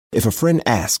If a friend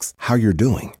asks how you're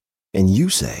doing, and you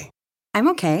say, I'm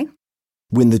okay.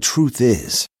 When the truth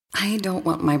is, I don't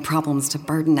want my problems to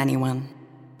burden anyone.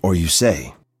 Or you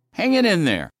say, Hang it in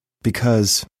there.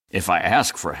 Because if I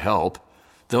ask for help,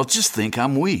 they'll just think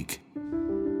I'm weak.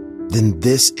 Then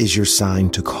this is your sign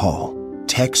to call,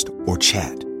 text, or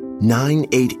chat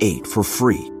 988 for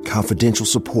free, confidential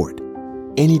support.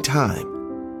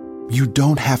 Anytime. You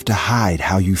don't have to hide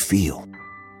how you feel.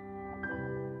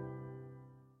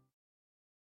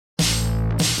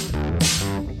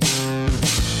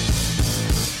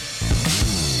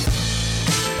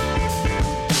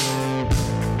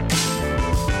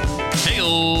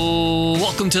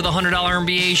 Welcome to the $100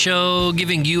 MBA show,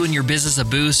 giving you and your business a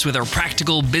boost with our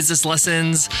practical business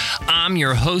lessons. I'm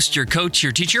your host, your coach,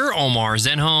 your teacher, Omar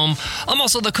Zenhom. I'm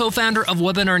also the co-founder of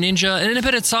Webinar Ninja, an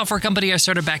independent software company I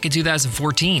started back in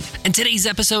 2014. And today's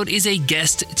episode is a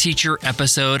guest teacher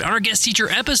episode. On our guest teacher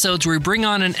episodes, we bring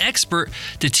on an expert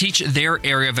to teach their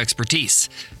area of expertise.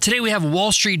 Today we have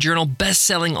Wall Street Journal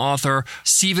best-selling author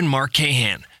Mark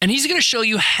Kahan. And he's going to show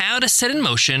you how to set in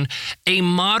motion a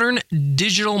modern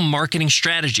digital marketing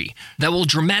strategy that will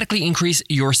dramatically increase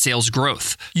your sales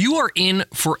growth. You are in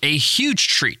for a huge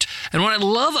treat. And what I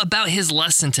love about his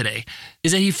lesson today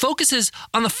is that he focuses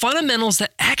on the fundamentals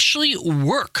that actually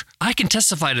work. I can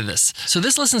testify to this. So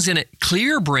this lesson is going to clear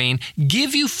your brain,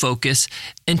 give you focus,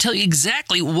 and tell you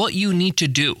exactly what you need to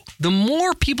do. The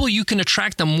more people you can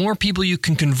attract, the more people you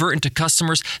can convert into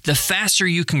customers, the faster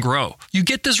you can grow. You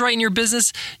get this right in your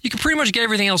business, you can pretty much get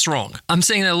everything else wrong. I'm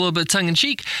saying that a little bit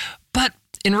tongue-in-cheek, but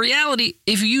in reality,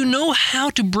 if you know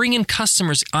how to bring in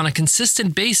customers on a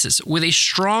consistent basis with a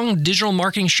strong digital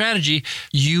marketing strategy,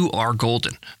 you are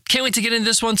golden. Can't wait to get into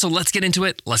this one, so let's get into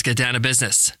it. Let's get down to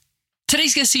business.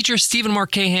 Today's guest teacher,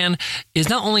 Mark Kahan, is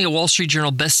not only a Wall Street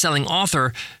Journal best-selling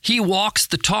author, he walks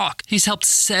the talk. He's helped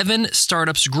 7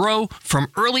 startups grow from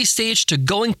early stage to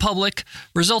going public,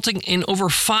 resulting in over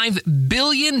 $5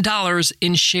 billion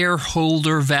in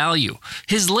shareholder value.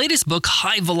 His latest book,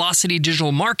 High Velocity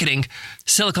Digital Marketing,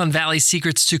 Silicon Valley's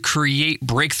Secrets to Create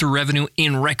Breakthrough Revenue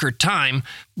in Record Time,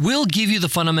 will give you the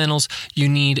fundamentals you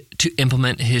need to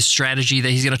implement his strategy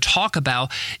that he's going to talk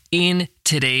about in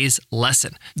today's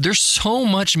lesson. There's so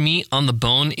much meat on the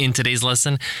bone in today's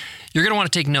lesson. You're going to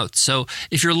want to take notes. So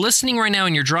if you're listening right now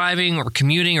and you're driving or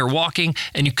commuting or walking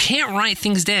and you can't write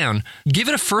things down, give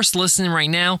it a first listen right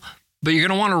now, but you're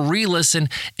going to want to re-listen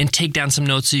and take down some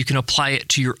notes so you can apply it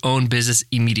to your own business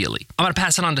immediately. I'm going to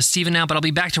pass it on to Stephen now, but I'll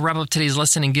be back to wrap up today's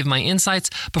lesson and give my insights.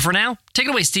 But for now, take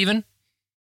it away, Stephen.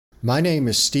 My name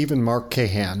is Mark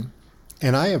Kahan,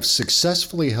 and I have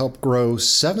successfully helped grow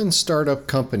 7 startup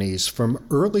companies from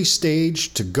early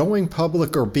stage to going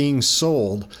public or being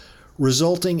sold,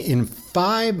 resulting in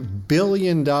 $5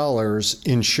 billion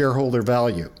in shareholder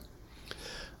value.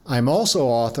 I'm also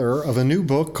author of a new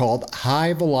book called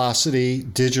High Velocity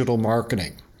Digital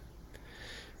Marketing.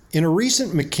 In a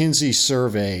recent McKinsey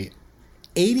survey,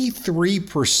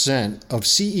 83% of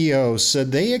CEOs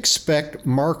said they expect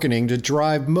marketing to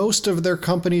drive most of their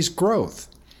company's growth.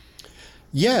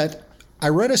 Yet, I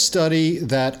read a study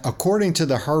that, according to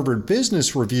the Harvard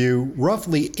Business Review,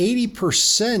 roughly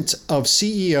 80% of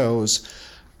CEOs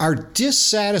are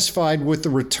dissatisfied with the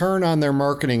return on their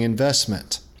marketing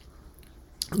investment.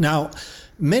 Now,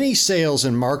 many sales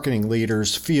and marketing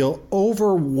leaders feel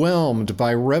overwhelmed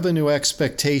by revenue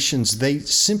expectations they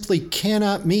simply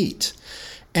cannot meet,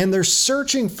 and they're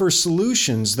searching for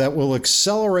solutions that will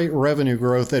accelerate revenue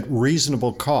growth at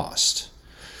reasonable cost.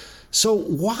 So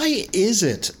why is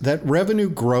it that revenue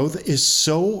growth is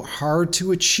so hard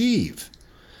to achieve?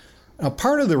 Now,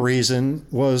 part of the reason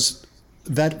was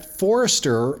that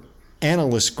Forrester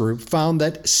Analyst Group found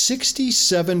that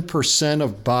 67%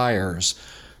 of buyers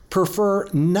prefer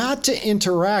not to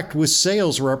interact with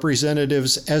sales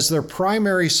representatives as their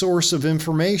primary source of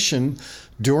information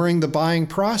during the buying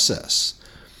process.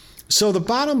 So the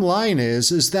bottom line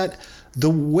is that the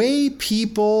way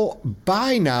people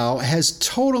buy now has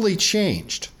totally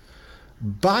changed.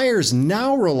 Buyers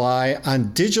now rely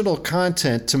on digital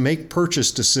content to make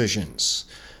purchase decisions.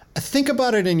 Think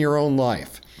about it in your own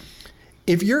life.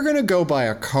 If you're going to go buy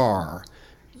a car,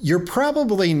 you're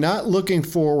probably not looking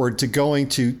forward to going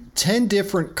to 10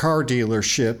 different car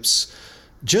dealerships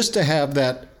just to have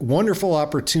that wonderful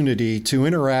opportunity to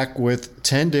interact with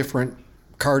 10 different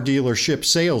car dealership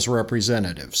sales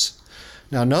representatives.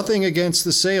 Now, nothing against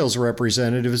the sales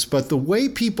representatives, but the way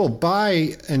people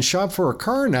buy and shop for a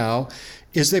car now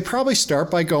is they probably start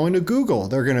by going to Google.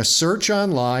 They're going to search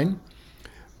online.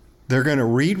 They're going to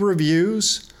read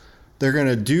reviews. They're going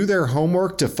to do their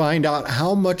homework to find out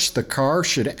how much the car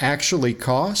should actually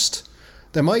cost.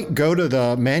 They might go to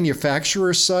the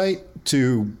manufacturer's site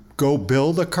to go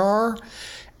build a car.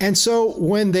 And so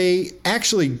when they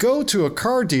actually go to a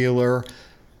car dealer,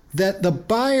 that the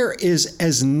buyer is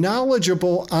as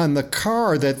knowledgeable on the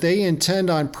car that they intend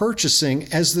on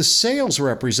purchasing as the sales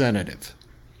representative.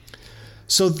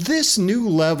 So this new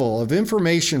level of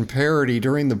information parity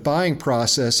during the buying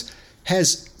process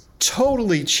has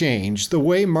totally changed the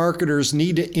way marketers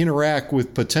need to interact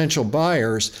with potential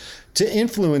buyers to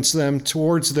influence them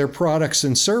towards their products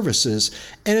and services.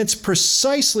 And it's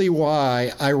precisely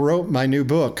why I wrote my new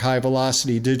book, High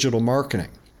Velocity Digital Marketing.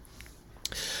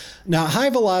 Now, High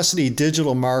Velocity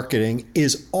Digital Marketing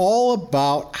is all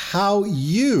about how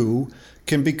you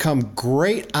can become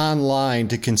great online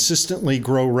to consistently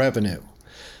grow revenue.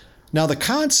 Now, the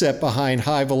concept behind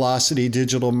High Velocity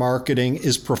Digital Marketing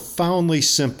is profoundly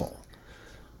simple.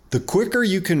 The quicker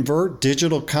you convert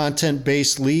digital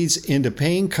content-based leads into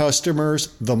paying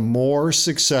customers, the more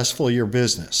successful your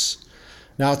business.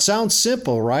 Now, it sounds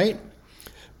simple, right?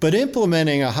 But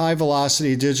implementing a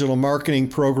high-velocity digital marketing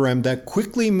program that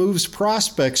quickly moves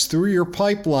prospects through your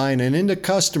pipeline and into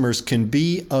customers can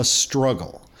be a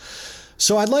struggle.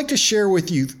 So I'd like to share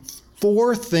with you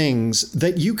 4 things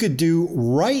that you could do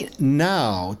right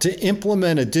now to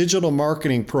implement a digital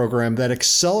marketing program that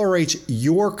accelerates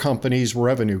your company's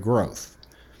revenue growth.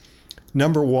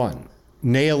 Number 1,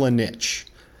 nail a niche.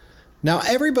 Now,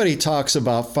 everybody talks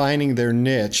about finding their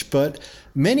niche, but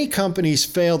many companies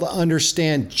fail to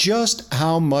understand just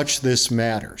how much this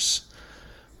matters.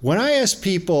 When I ask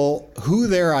people who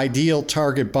their ideal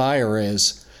target buyer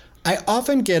is, I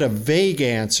often get a vague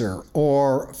answer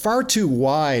or far too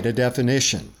wide a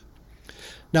definition.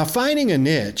 Now, finding a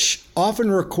niche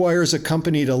often requires a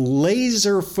company to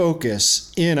laser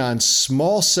focus in on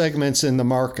small segments in the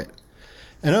market.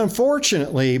 And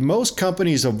unfortunately, most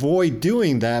companies avoid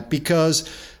doing that because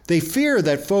they fear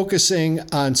that focusing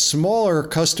on smaller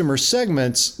customer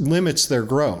segments limits their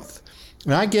growth.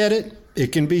 And I get it. It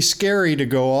can be scary to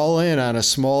go all in on a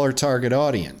smaller target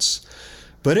audience.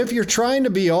 But if you're trying to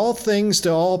be all things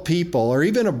to all people, or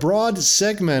even a broad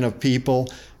segment of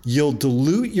people, you'll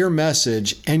dilute your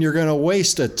message and you're going to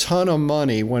waste a ton of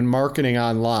money when marketing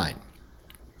online.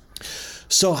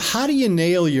 So how do you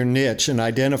nail your niche and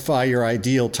identify your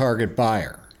ideal target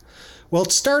buyer? Well,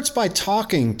 it starts by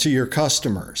talking to your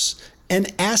customers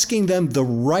and asking them the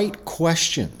right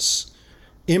questions.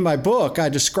 In my book, I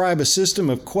describe a system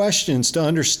of questions to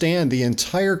understand the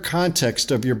entire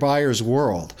context of your buyer's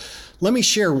world. Let me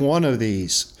share one of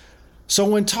these. So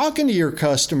when talking to your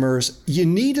customers, you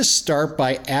need to start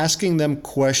by asking them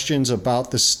questions about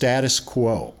the status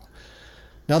quo.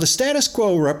 Now, the status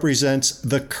quo represents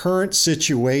the current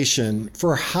situation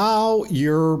for how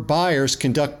your buyers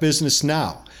conduct business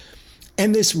now.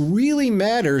 And this really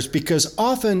matters because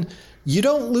often you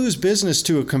don't lose business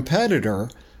to a competitor,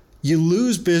 you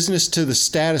lose business to the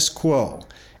status quo.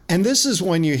 And this is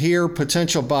when you hear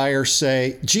potential buyers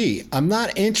say, gee, I'm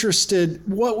not interested.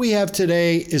 What we have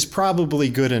today is probably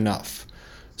good enough.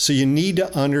 So you need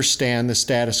to understand the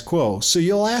status quo. So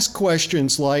you'll ask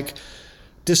questions like,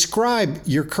 describe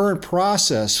your current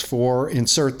process for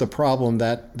insert the problem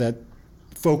that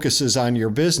focuses on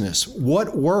your business.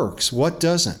 What works? What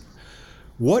doesn't?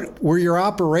 What were your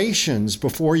operations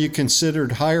before you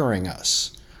considered hiring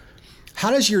us? How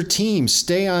does your team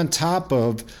stay on top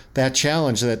of that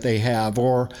challenge that they have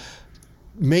or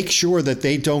make sure that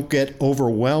they don't get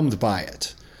overwhelmed by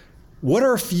it? What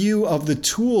are a few of the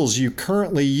tools you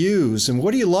currently use and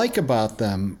what do you like about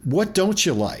them? What don't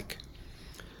you like?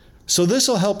 So this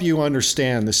will help you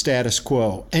understand the status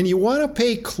quo. And you want to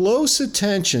pay close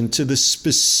attention to the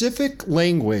specific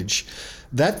language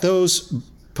that those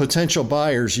potential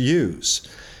buyers use.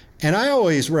 And I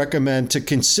always recommend to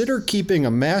consider keeping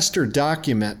a master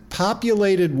document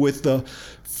populated with the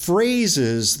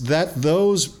phrases that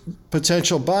those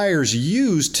potential buyers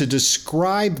use to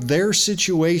describe their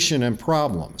situation and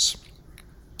problems.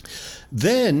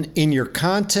 Then in your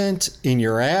content, in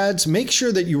your ads, make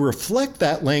sure that you reflect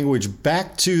that language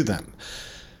back to them.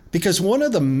 Because one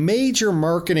of the major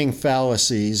marketing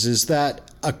fallacies is that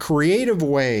a creative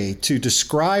way to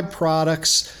describe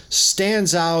products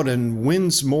stands out and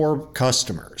wins more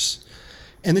customers.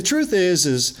 And the truth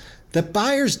is that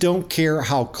buyers don't care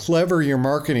how clever your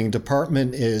marketing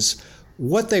department is.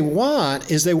 What they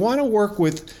want is they want to work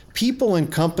with people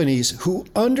and companies who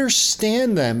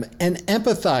understand them and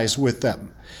empathize with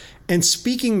them. And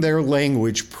speaking their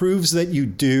language proves that you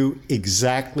do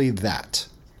exactly that.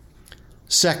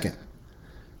 Second,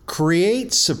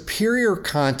 create superior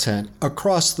content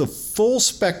across the full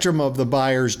spectrum of the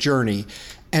buyer's journey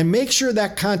and make sure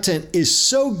that content is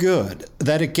so good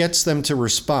that it gets them to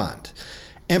respond.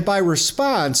 And by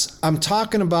response, I'm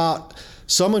talking about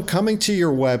someone coming to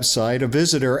your website, a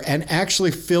visitor, and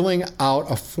actually filling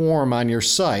out a form on your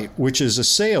site, which is a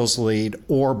sales lead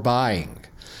or buying.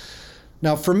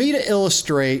 Now, for me to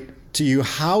illustrate to you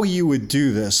how you would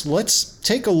do this, let's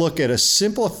take a look at a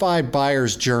simplified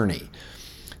buyer's journey.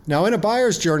 Now, in a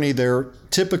buyer's journey, there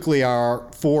typically are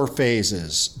 4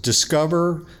 phases: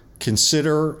 discover,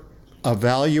 consider,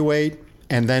 evaluate,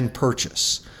 and then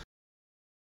purchase.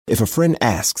 If a friend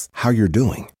asks how you're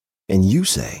doing, and you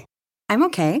say, I'm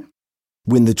okay.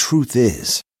 when the truth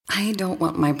is, I don't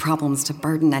want my problems to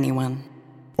burden anyone.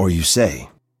 or you say,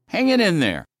 Hang it in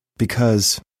there.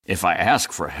 because, If I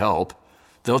ask for help,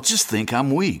 they'll just think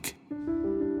I'm weak.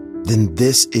 then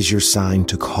this is your sign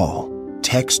to call,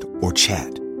 text, or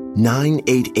chat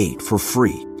 988 for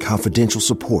free, confidential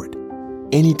support.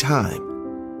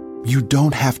 Anytime. You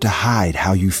don't have to hide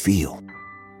how you feel.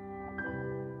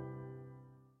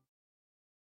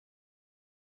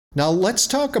 Now, let's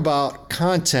talk about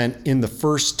content in the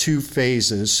first 2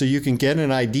 phases so you can get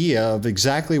an idea of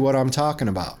exactly what I'm talking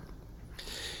about.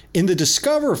 In the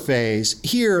discover phase,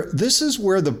 here, this is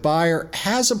where the buyer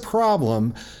has a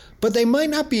problem, but they might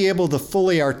not be able to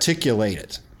fully articulate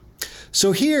it.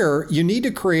 So here, you need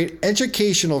to create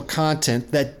educational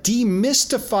content that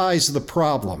demystifies the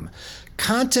problem,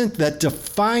 content that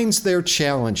defines their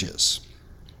challenges.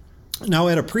 Now,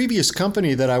 at a previous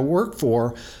company that I worked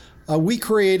for, we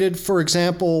created, for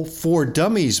example, 4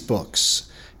 Dummies books,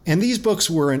 and these books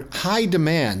were in high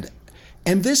demand.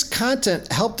 And this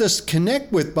content helped us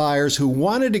connect with buyers who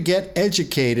wanted to get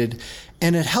educated,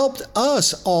 and it helped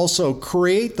us also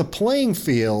create the playing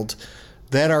field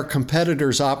that our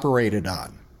competitors operated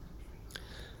on.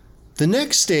 The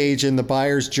next stage in the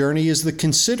buyer's journey is the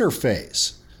consider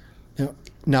phase.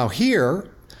 Now here,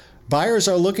 buyers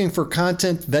are looking for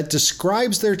content that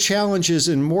describes their challenges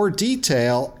in more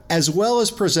detail as well as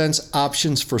presents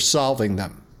options for solving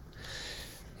them.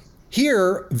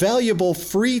 Here, valuable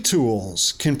free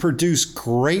tools can produce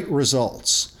great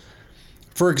results.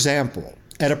 For example,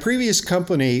 at a previous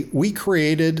company, we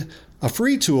created a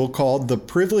free tool called the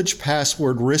Privilege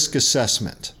Password Risk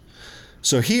Assessment.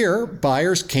 So here,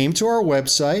 buyers came to our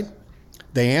website.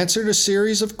 They answered a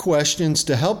series of questions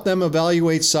to help them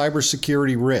evaluate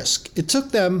cybersecurity risk. It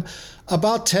took them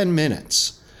about 10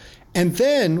 minutes. And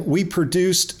then we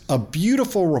produced a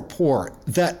beautiful report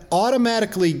that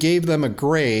automatically gave them a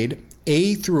grade,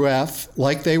 A through F,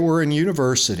 like they were in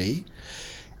university.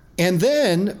 And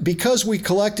then, because we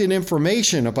collected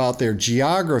information about their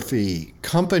geography,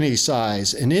 company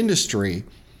size, and industry,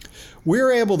 we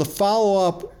were able to follow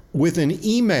up with an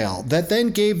email that then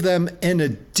gave them an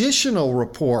additional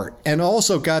report and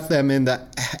also got them in the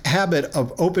habit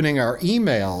of opening our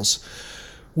emails,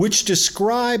 which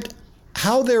described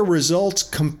how their results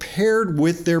compared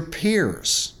with their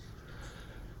peers.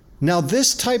 Now,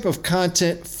 this type of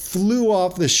content flew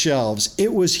off the shelves.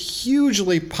 It was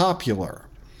hugely popular.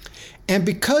 And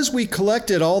because we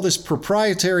collected all this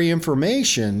proprietary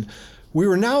information, we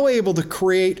were now able to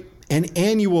create an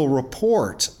annual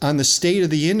report on the state of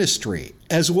the industry,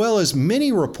 as well as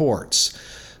mini reports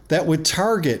that would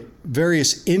target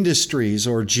various industries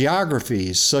or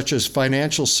geographies, such as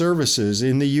financial services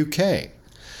in the UK.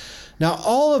 Now,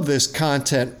 all of this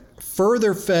content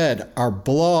further fed our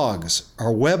blogs,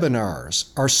 our webinars,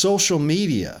 our social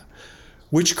media,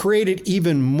 which created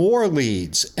even more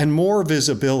leads and more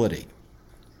visibility.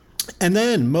 And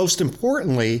then, most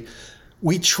importantly,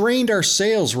 we trained our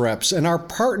sales reps and our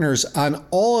partners on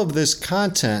all of this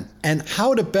content and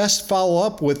how to best follow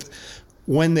up with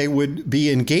when they would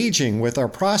be engaging with our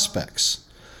prospects.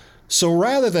 So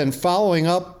rather than following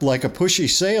up like a pushy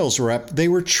sales rep, they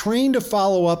were trained to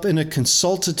follow up in a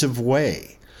consultative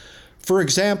way. For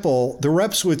example, the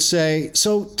reps would say,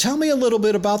 "So tell me a little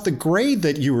bit about the grade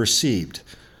that you received.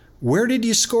 Where did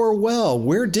you score well?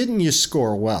 Where didn't you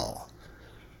score well?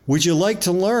 Would you like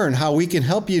to learn how we can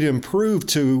help you to improve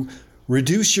to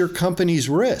reduce your company's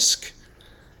risk?"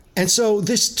 And so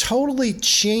this totally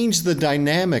changed the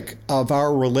dynamic of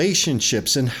our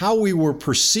relationships and how we were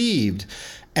perceived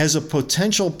as a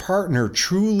potential partner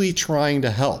truly trying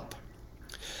to help.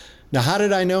 Now, how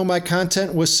did I know my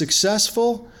content was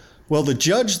successful? Well, to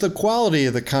judge the quality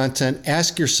of the content,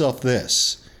 ask yourself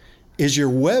this: is your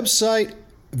website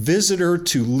visitor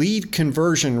to lead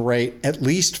conversion rate at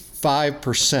least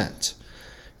 5%?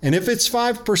 And if it's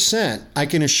 5%, I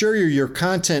can assure you your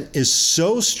content is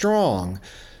so strong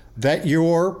that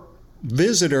your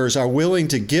visitors are willing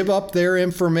to give up their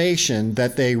information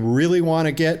that they really want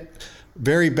to get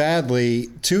very badly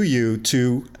to you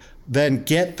to then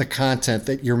get the content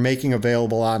that you're making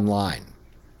available online.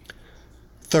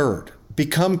 Third,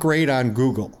 become great on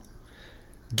Google.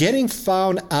 Getting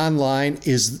found online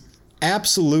is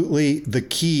absolutely the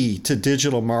key to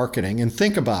digital marketing. And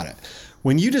think about it.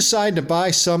 When you decide to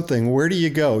buy something, where do you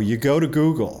go? You go to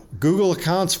Google. Google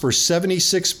accounts for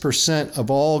 76% of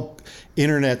all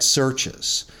internet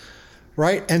searches,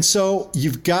 right? And so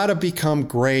you've got to become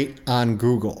great on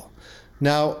Google.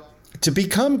 Now, to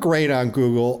become great on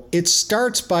Google, it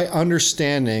starts by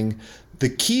understanding the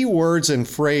keywords and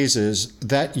phrases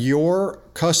that your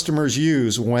customers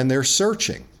use when they're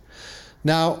searching.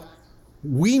 Now,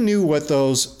 we knew what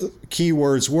those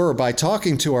keywords were by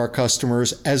talking to our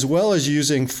customers, as well as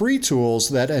using free tools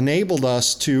that enabled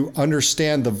us to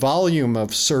understand the volume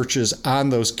of searches on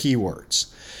those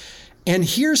keywords. And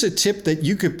here's a tip that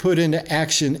you could put into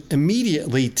action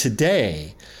immediately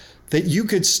today that you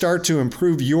could start to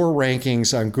improve your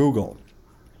rankings on Google.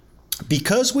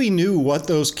 Because we knew what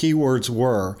those keywords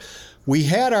were, we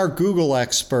had our Google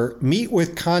expert meet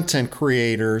with content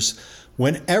creators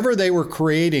whenever they were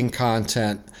creating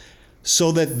content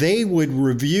so that they would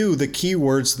review the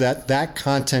keywords that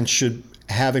content should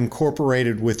have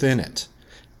incorporated within it.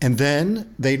 And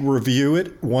then they'd review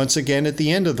it once again at the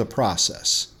end of the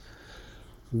process.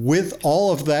 With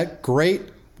all of that great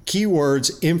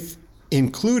keywords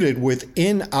included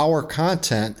within our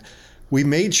content, we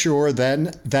made sure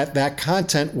then that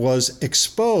content was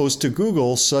exposed to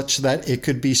Google such that it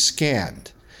could be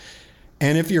scanned.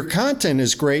 And if your content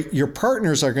is great, your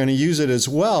partners are going to use it as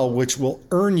well, which will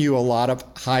earn you a lot of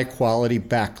high-quality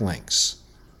backlinks.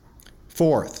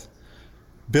 Fourth,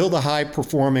 build a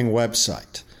high-performing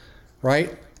website,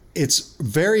 right? It's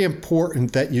very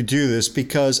important that you do this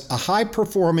because a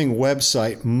high-performing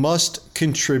website must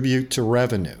contribute to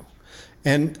revenue.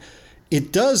 And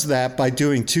it does that by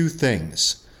doing two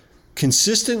things: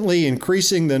 consistently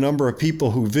increasing the number of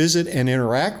people who visit and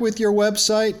interact with your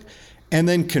website, and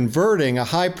then converting a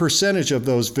high percentage of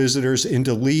those visitors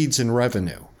into leads and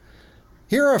revenue.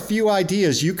 Here are a few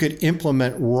ideas you could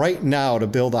implement right now to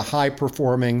build a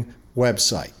high-performing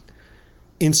website.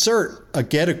 Insert a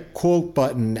Get a Quote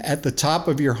button at the top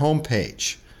of your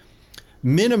homepage.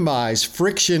 Minimize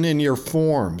friction in your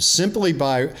forms simply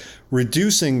by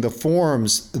reducing the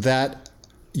forms that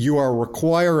you are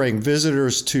requiring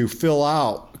visitors to fill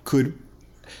out could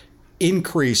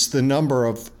increase the number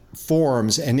of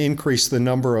forms and increase the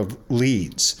number of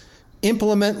leads.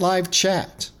 Implement live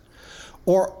chat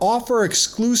or offer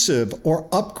exclusive or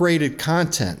upgraded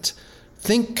content.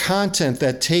 Think content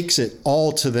that takes it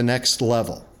all to the next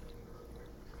level.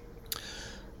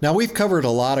 Now, we've covered a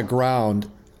lot of ground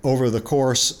over the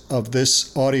course of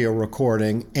this audio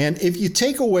recording, and if you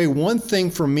take away one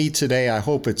thing from me today, I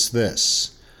hope it's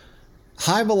this: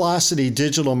 high-velocity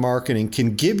digital marketing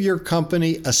can give your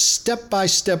company a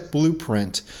step-by-step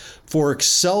blueprint for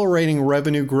accelerating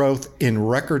revenue growth in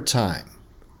record time.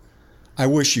 I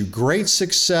wish you great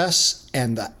success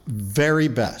and the very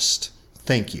best.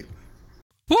 Thank you.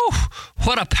 Woo!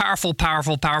 What a powerful,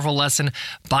 powerful, powerful lesson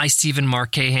by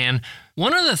Mark Kahan.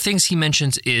 One of the things he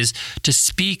mentions is to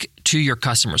speak to your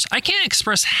customers. I can't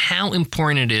express how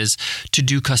important it is to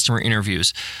do customer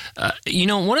interviews.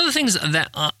 One of the things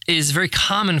that is very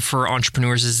common for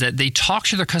entrepreneurs is that they talk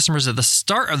to their customers at the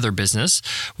start of their business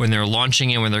when they're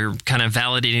launching it, when they're kind of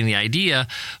validating the idea,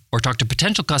 or talk to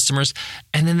potential customers,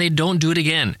 and then they don't do it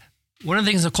again. One of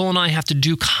the things Nicole and I have to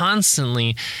do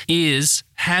constantly is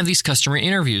have these customer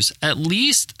interviews, at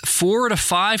least 4 to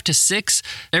 5 to 6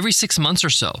 every 6 months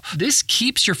or so. This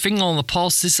keeps your finger on the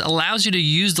pulse. This allows you to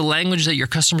use the language that your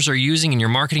customers are using in your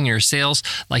marketing and your sales,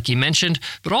 like you mentioned,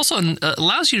 but also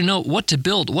allows you to know what to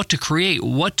build, what to create,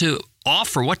 what to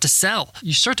offer, what to sell.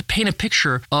 You start to paint a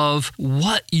picture of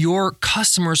what your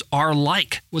customers are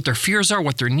like, what their fears are,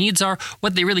 what their needs are,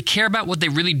 what they really care about, what they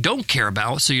really don't care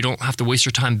about, so you don't have to waste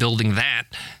your time building that.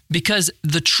 Because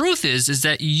the truth is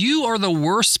that you are the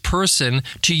worst person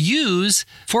to use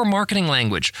for marketing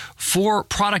language, for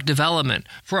product development,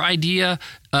 for idea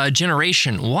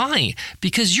generation. Why?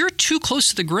 Because you're too close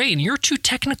to the grain. You're too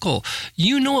technical.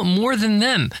 You know it more than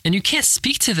them. And you can't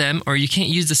speak to them, or you can't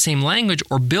use the same language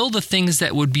or build the things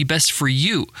that would be best for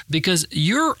you, because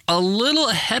you're a little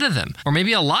ahead of them, or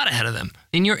maybe a lot ahead of them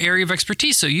in your area of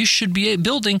expertise. So you should be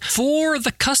building for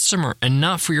the customer and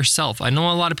not for yourself. I know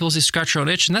a lot of people say scratch your own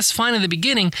itch, and that's fine in the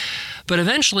beginning, but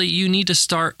eventually you need to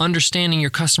start understanding your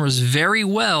customers very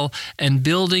well and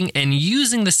building and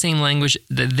using the same language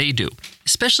that they do,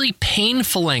 especially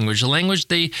painful language, the language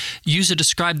they use to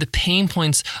describe the pain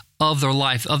points of their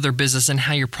life, of their business, and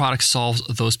how your product solves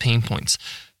those pain points.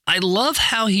 I love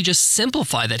how he just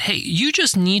simplified that. Hey, you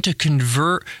just need to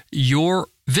convert your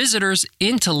visitors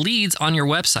into leads on your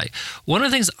website. One of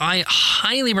the things I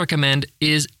highly recommend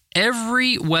is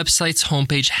every website's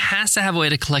homepage has to have a way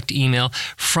to collect email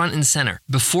front and center,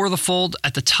 before the fold,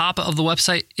 at the top of the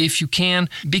website if you can,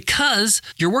 because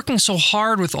you're working so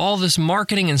hard with all this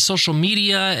marketing and social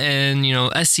media and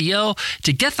SEO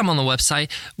to get them on the website.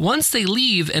 Once they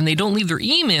leave and they don't leave their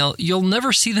email, you'll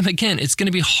never see them again. It's going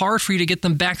to be hard for you to get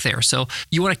them back there. So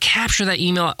you want to capture that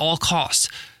email at all costs.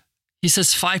 He says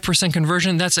 5%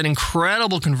 conversion. That's an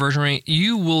incredible conversion rate.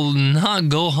 You will not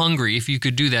go hungry if you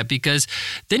could do that, because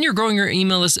then you're growing your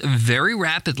email list very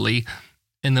rapidly.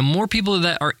 And the more people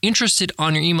that are interested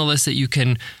on your email list that you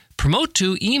can promote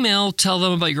to, email, tell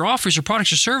them about your offers, your products,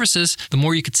 your services, the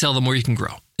more you could sell, the more you can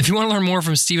grow. If you want to learn more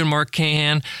from Steve and Mark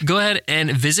Kahan, go ahead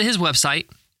and visit his website,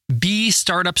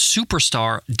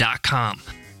 bestartupsuperstar.com.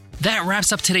 That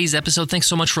wraps up today's episode. Thanks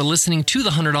so much for listening to the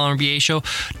 $100 MBA Show.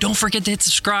 Don't forget to hit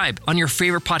subscribe on your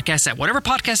favorite podcast app. Whatever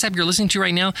podcast app you're listening to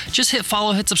right now, just hit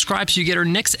follow, hit subscribe so you get our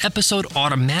next episode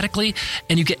automatically,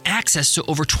 and you get access to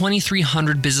over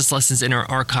 2,300 business lessons in our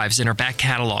archives, in our back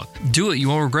catalog. Do it. You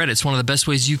won't regret it. It's one of the best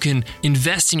ways you can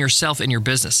invest in yourself and your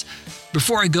business.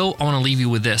 Before I go, I want to leave you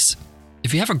with this.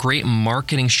 If you have a great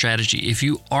marketing strategy, if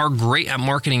you are great at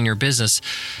marketing your business,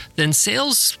 then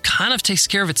sales kind of takes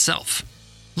care of itself.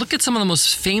 Look at some of the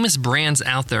most famous brands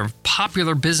out there,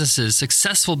 popular businesses,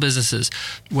 successful businesses,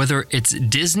 whether it's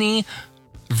Disney,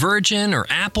 Virgin, or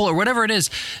Apple, or whatever it is.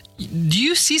 Do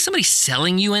you see somebody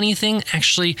selling you anything,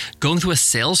 actually going through a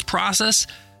sales process?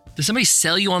 Does somebody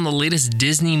sell you on the latest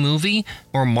Disney movie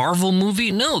or Marvel movie?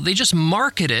 No, they just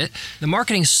market it. The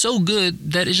marketing is so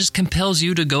good that it just compels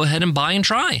you to go ahead and buy and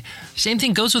try. Same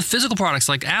thing goes with physical products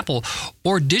like Apple,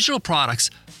 or digital products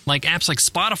like apps like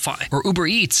Spotify or Uber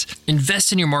Eats.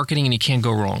 Invest in your marketing and you can't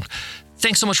go wrong.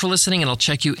 Thanks so much for listening, and I'll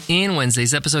check you in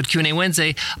Wednesday's episode, Q&A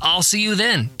Wednesday. I'll see you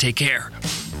then. Take care.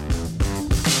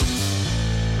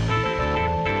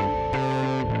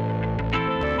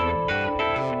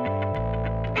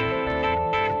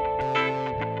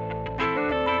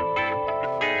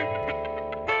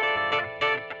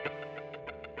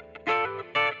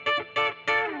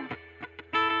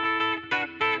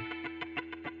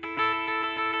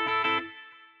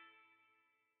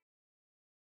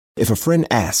 If a friend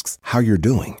asks how you're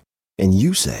doing, and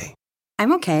you say,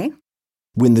 I'm okay.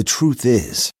 when the truth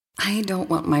is, I don't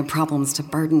want my problems to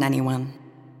burden anyone.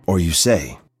 or you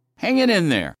say, Hang it in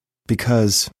there.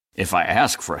 because, If I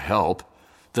ask for help,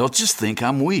 they'll just think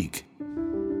I'm weak.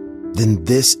 then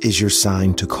this is your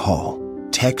sign to call,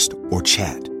 text, or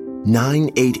chat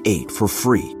 988 for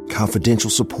free, confidential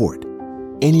support.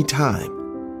 Anytime.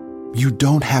 You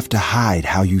don't have to hide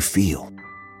how you feel.